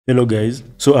Hello guys,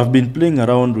 so I've been playing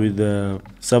around with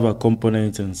server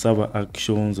components and server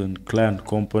actions and client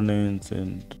components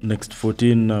and Next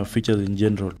 14 features in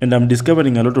general, and I'm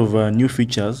discovering a lot of new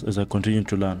features as I continue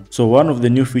to learn. So one of the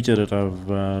new features that I've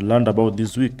learned about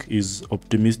this week is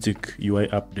optimistic UI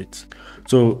updates.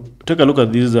 So take a look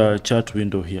at this chat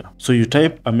window here. So you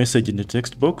type a message in the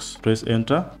text box, press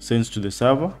enter, sends to the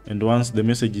server, and once the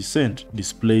message is sent,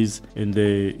 displays in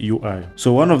the UI.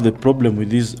 So one of the problem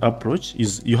with this approach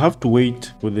is you have to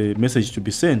wait for the message to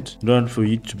be sent in order for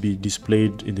it to be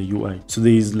displayed in the UI. So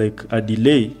there is like a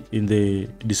delay in the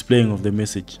displaying of the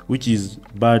message, which is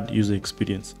bad user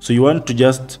experience. So you want to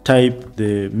just type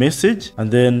the message,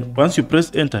 and then once you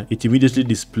press enter, it immediately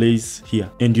displays here,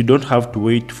 and you don't have to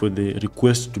wait for the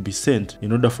request to be sent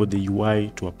in order for the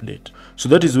UI to update. So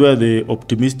that is where the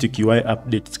optimistic UI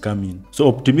updates come in. So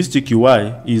optimistic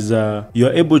UI is you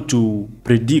are able to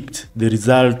predict the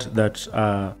result that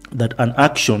an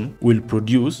action will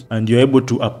produce, and you're able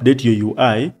to update your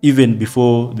UI even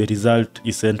before the result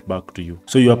is sent back to you.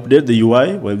 So you update the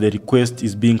UI while the request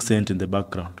is being sent in the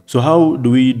background. So how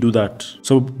do we do that?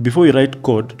 So before we write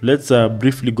code, let's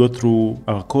briefly go through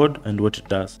our code and what it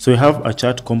does. So we have a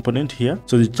chat component here.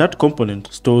 So the chat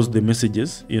component stores the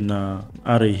messages in an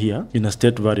array here in a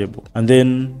state variable, and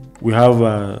then we have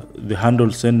the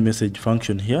handle send message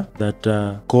function here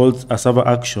that calls a server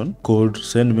action called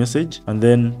send message, and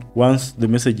then once the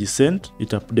message is sent, it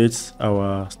updates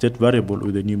our state variable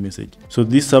with a new message. So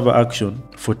this server action,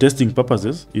 for testing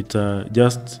purposes, it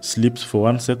just sleeps for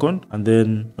 1 second and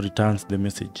then returns the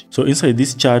message. So inside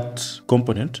this chat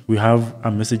component, we have a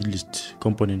message list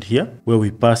component here where we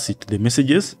pass it the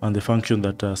messages and the function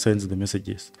that sends the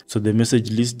messages. So the message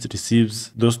list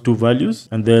receives those two values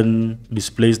and then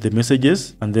displays the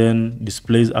messages, and then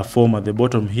displays a form at the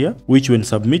bottom here, which when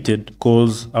submitted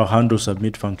calls our handle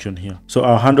submit function here. So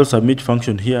our handle submit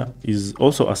function here is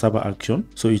also a server action.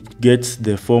 So it gets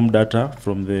the form data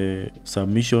from the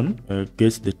submission,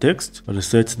 gets the text,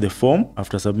 resets the form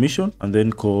after submission, and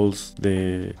then calls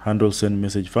the handle send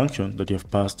message function that you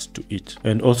have passed to it.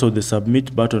 And also the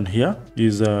submit button here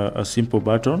is a simple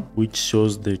button which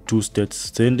shows the two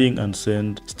states, sending and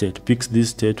send state. Picks this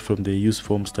state from the use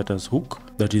form status hook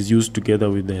that is used together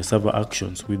with the server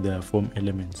actions with the form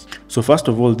elements. So first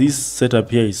of all, this setup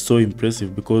here is so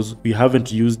impressive because we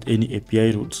haven't used any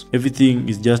API routes. Everything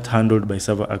is just handled by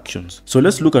server actions. So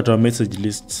let's look at our message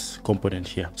lists component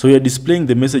here. So we are displaying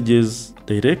the messages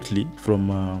directly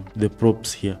from the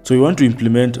props here. So we want to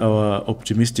implement our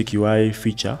optimistic UI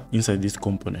feature inside this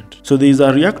component. So there is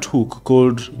a React hook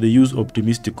called the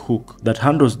useOptimistic hook that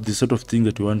handles the sort of thing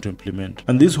that we want to implement.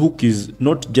 And this hook is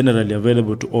not generally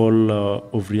available to all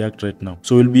of React right now.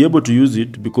 So we'll be able to use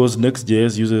it because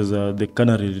Next.js uses the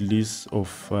canary release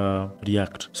of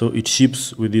React. So it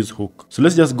ships with this hook. So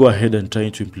let's just go ahead and try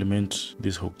to implement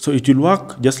this hook. So it will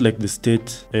work just like the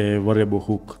state variable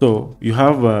hook. So you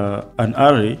have an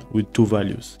array with two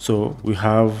values. So we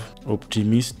have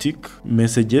optimistic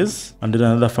messages and then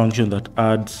another function that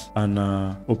adds an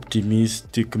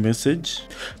optimistic message,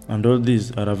 and all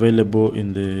these are available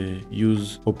in the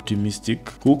use optimistic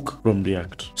hook from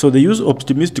React. So the use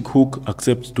optimistic hook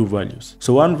accepts two values.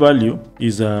 So one value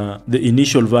is the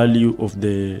initial value of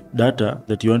the data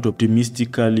that you want to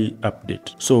optimistically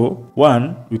update. So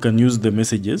one, we can use the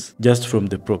messages just from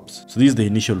the props. So this is the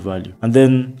initial value, and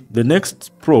then the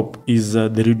next prop is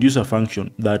the reducer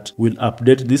function that will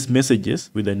update these messages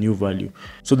with a new value.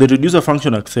 So the reducer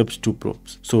function accepts two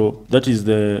props. So that is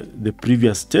the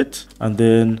previous state and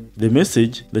then the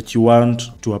message that you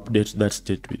want to update that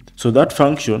state with. So that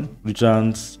function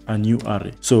returns a new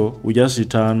array. So we just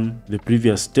return the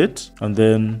previous state and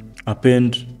then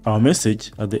append our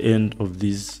message at the end of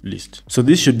this list. So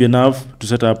this should be enough to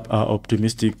set up our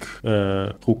optimistic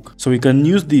hook. So we can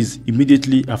use this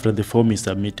immediately after the form is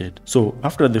submitted. So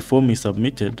after the form is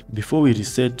submitted, before we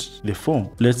reset the form,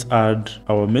 let's add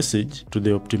our message to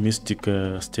the optimistic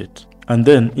state. And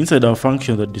then inside our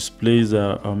function that displays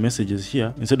our messages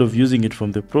here, instead of using it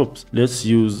from the props, let's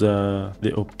use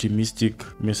the optimistic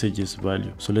messages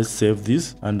value. So let's save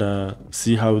this and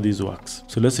see how this works.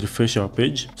 So let's refresh our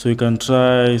page. So you can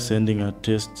try sending a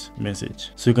test message.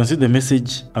 So you can see the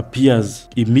message appears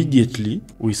immediately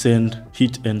we send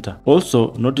hit enter.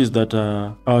 Also notice that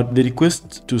the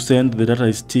request to send the data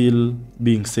is still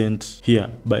being sent here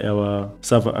by our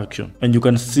server action, and you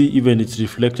can see even it's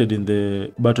reflected in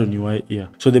the button UI here.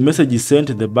 So the message is sent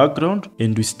in the background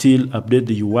and we still update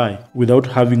the UI without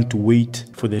having to wait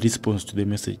for the response to the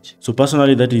message. So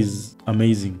personally, that is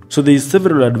amazing. So there is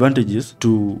several advantages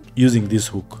to using this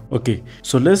hook. Okay,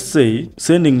 so let's say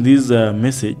sending this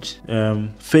message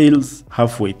fails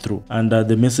halfway through and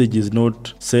the message is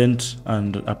not sent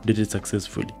and updated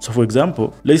successfully. So for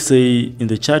example, let's say in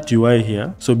the chat UI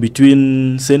here, so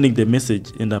between sending the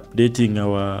message and updating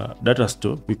our data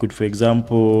store, we could, for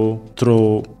example,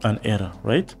 throw an error,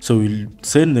 right? So we'll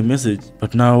send the message,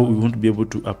 but now we won't be able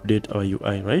to update our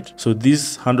UI, right? So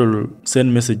this handle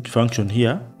send message function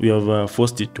here, we have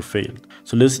forced it to fail.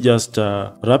 So let's just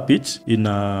wrap it in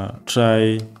a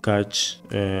try catch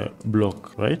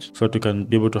block, right? So that we can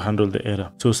be able to handle the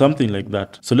error. So something like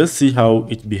that. So let's see how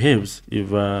it behaves if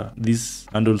this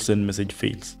handle send message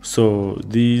fails. So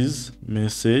this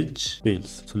message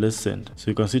fails. So let's send.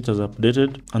 So you can see it has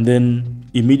updated and then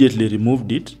immediately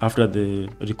removed it after the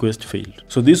request failed.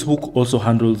 So this hook also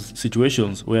handles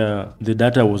situations where the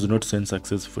data was not sent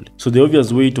successfully. So the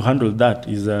obvious way to handle that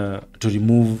is to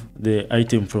remove the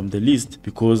item from the list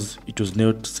because it was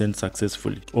not sent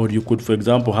successfully. Or you could, for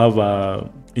example, have a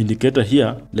indicator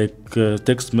here like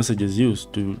text messages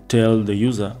used to tell the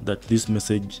user that this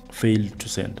message failed to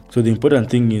send. So the important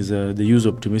thing is the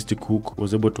useOptimistic hook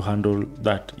was able to handle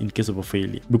that in case of a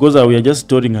failure. Because we are just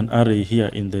storing an array here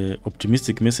in the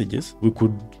optimistic messages, we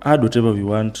could add whatever we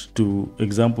want to,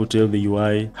 example, tell the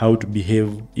UI how to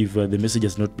behave if the message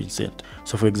has not been sent.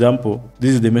 So for example,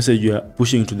 this is the message you are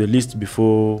pushing to the list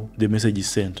before the message is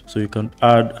sent. So you can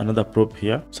add another prop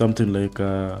here, something like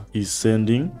is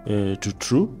sending to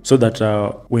true, so that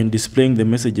when displaying the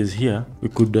messages here, we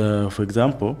could, for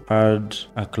example, add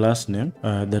a class name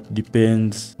that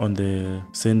depends on the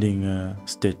sending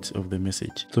state of the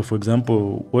message. So for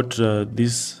example, what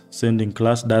this sending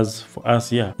class does for us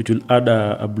here, it will add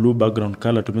a blue background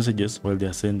color to messages while they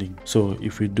are sending. So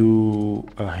if we do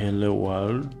a hello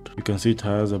world, you can see it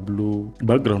has a blue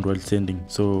background while sending.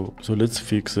 So let's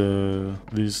fix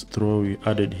this throw we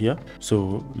added here.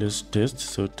 So let's test.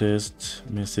 So test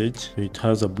message, it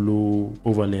has a blue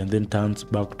overlay and then turns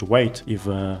back to white if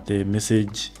the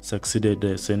message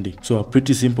succeeded sending. So a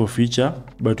pretty simple feature,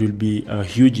 but will be a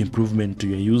huge improvement to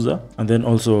your user. And then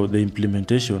also the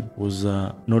implementation was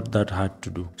not that hard to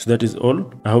do. So that is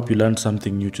all. I hope you learned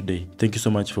something new today. Thank you so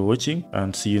much for watching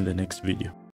and see you in the next video.